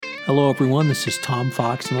Hello, everyone. This is Tom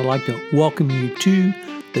Fox, and I'd like to welcome you to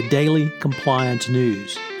the Daily Compliance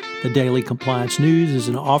News. The Daily Compliance News is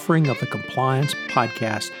an offering of the Compliance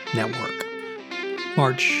Podcast Network.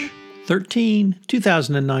 March 13,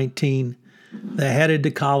 2019, the Headed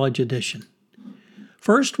to College edition.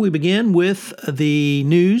 First, we begin with the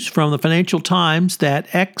news from the Financial Times that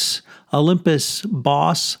ex-Olympus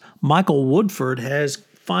boss Michael Woodford has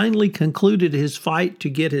finally concluded his fight to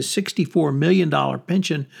get his $64 million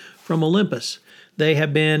pension from Olympus. They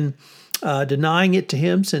have been denying it to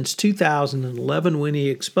him since 2011 when he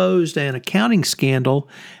exposed an accounting scandal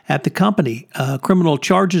at the company. Criminal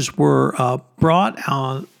charges were brought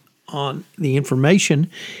on the information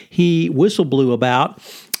he whistleblew about,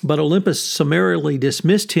 but Olympus summarily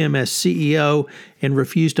dismissed him as CEO and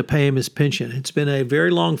refused to pay him his pension. It's been a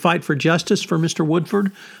very long fight for justice for Mr.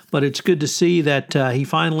 Woodford, but it's good to see that he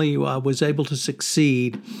finally was able to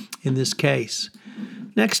succeed in this case.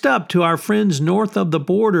 Next up, to our friends north of the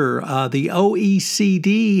border, the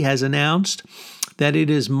OECD has announced that it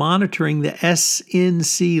is monitoring the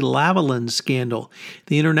SNC-Lavalin scandal.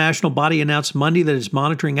 The international body announced Monday that it's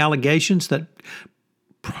monitoring allegations that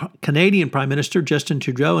Canadian Prime Minister Justin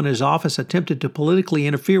Trudeau and his office attempted to politically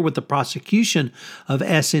interfere with the prosecution of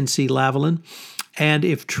SNC-Lavalin. And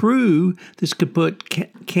if true, this could put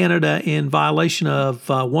Canada in violation of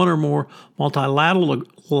one or more multilateral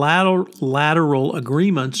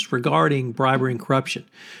agreements regarding bribery and corruption.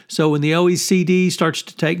 So when the OECD starts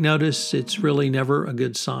to take notice, it's really never a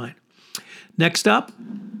good sign. Next up,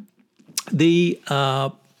 the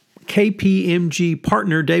KPMG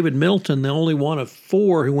partner David Middleton, the only one of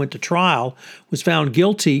four who went to trial, was found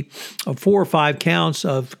guilty of 4 or 5 counts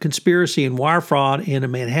of conspiracy and wire fraud in a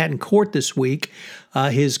Manhattan court this week.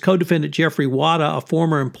 His co-defendant Jeffrey Wada, a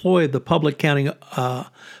former employee of the Public Company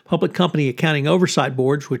Accounting Oversight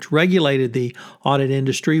Boards, which regulated the audit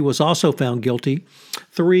industry, was also found guilty.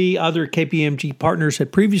 3 other KPMG partners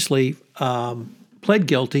had previously pled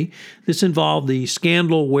guilty. This involved the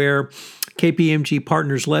scandal where KPMG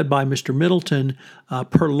partners led by Mr. Middleton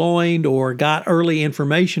purloined or got early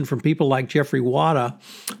information from people like Jeffrey Wada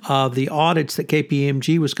of the audits that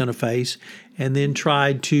KPMG was going to face, and then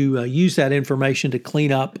tried to use that information to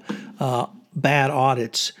clean up bad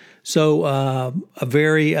audits. So a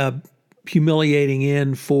very humiliating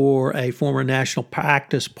end for a former national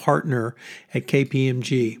practice partner at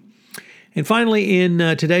KPMG. And finally, in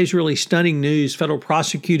today's really stunning news, federal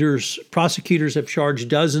prosecutors have charged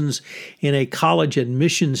dozens in a college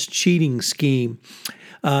admissions cheating scheme.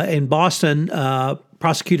 In Boston,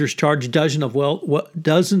 prosecutors charged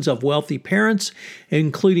dozens of wealthy parents,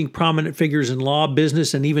 including prominent figures in law,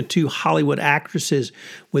 business, and even 2 Hollywood actresses,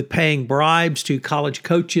 with paying bribes to college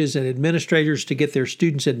coaches and administrators to get their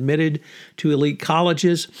students admitted to elite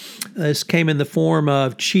colleges. This came in the form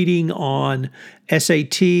of cheating on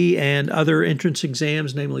SAT and other entrance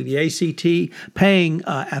exams, namely the ACT, paying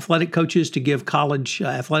athletic coaches to give college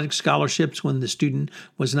athletic scholarships when the student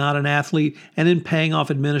was not an athlete, and then paying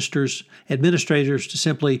off administrators to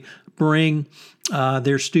simply bring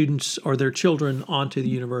their students or their children onto the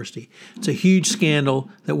university. It's a huge scandal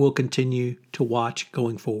that we'll continue to watch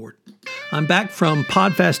going forward. I'm back from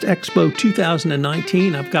PodFest Expo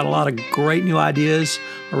 2019. I've got a lot of great new ideas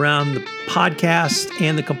around the podcast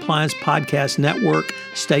and the Compliance Podcast Network.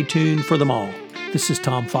 Stay tuned for them all. This is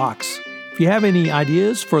Tom Fox. If you have any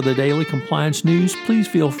ideas for the Daily Compliance News, please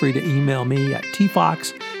feel free to email me at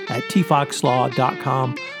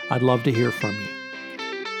tfox@tfoxlaw.com. I'd love to hear from you.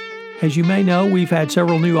 As you may know, we've had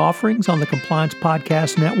several new offerings on the Compliance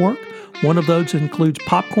Podcast Network. One of those includes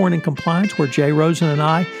Popcorn and Compliance, where Jay Rosen and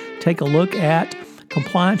I take a look at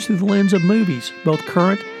compliance through the lens of movies, both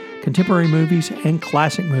current, contemporary movies, and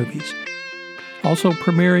classic movies. Also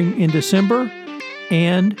premiering in December.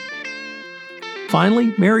 And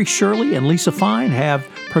finally, Mary Shirley and Lisa Fine have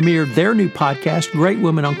premiered their new podcast, Great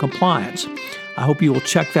Women on Compliance. I hope you will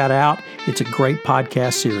check that out. It's a great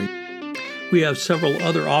podcast series. We have several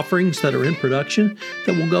other offerings that are in production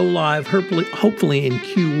that will go live hopefully in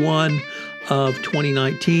Q1 of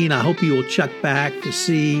 2019. I hope you will check back to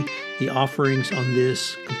see the offerings on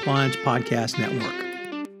this Compliance Podcast Network.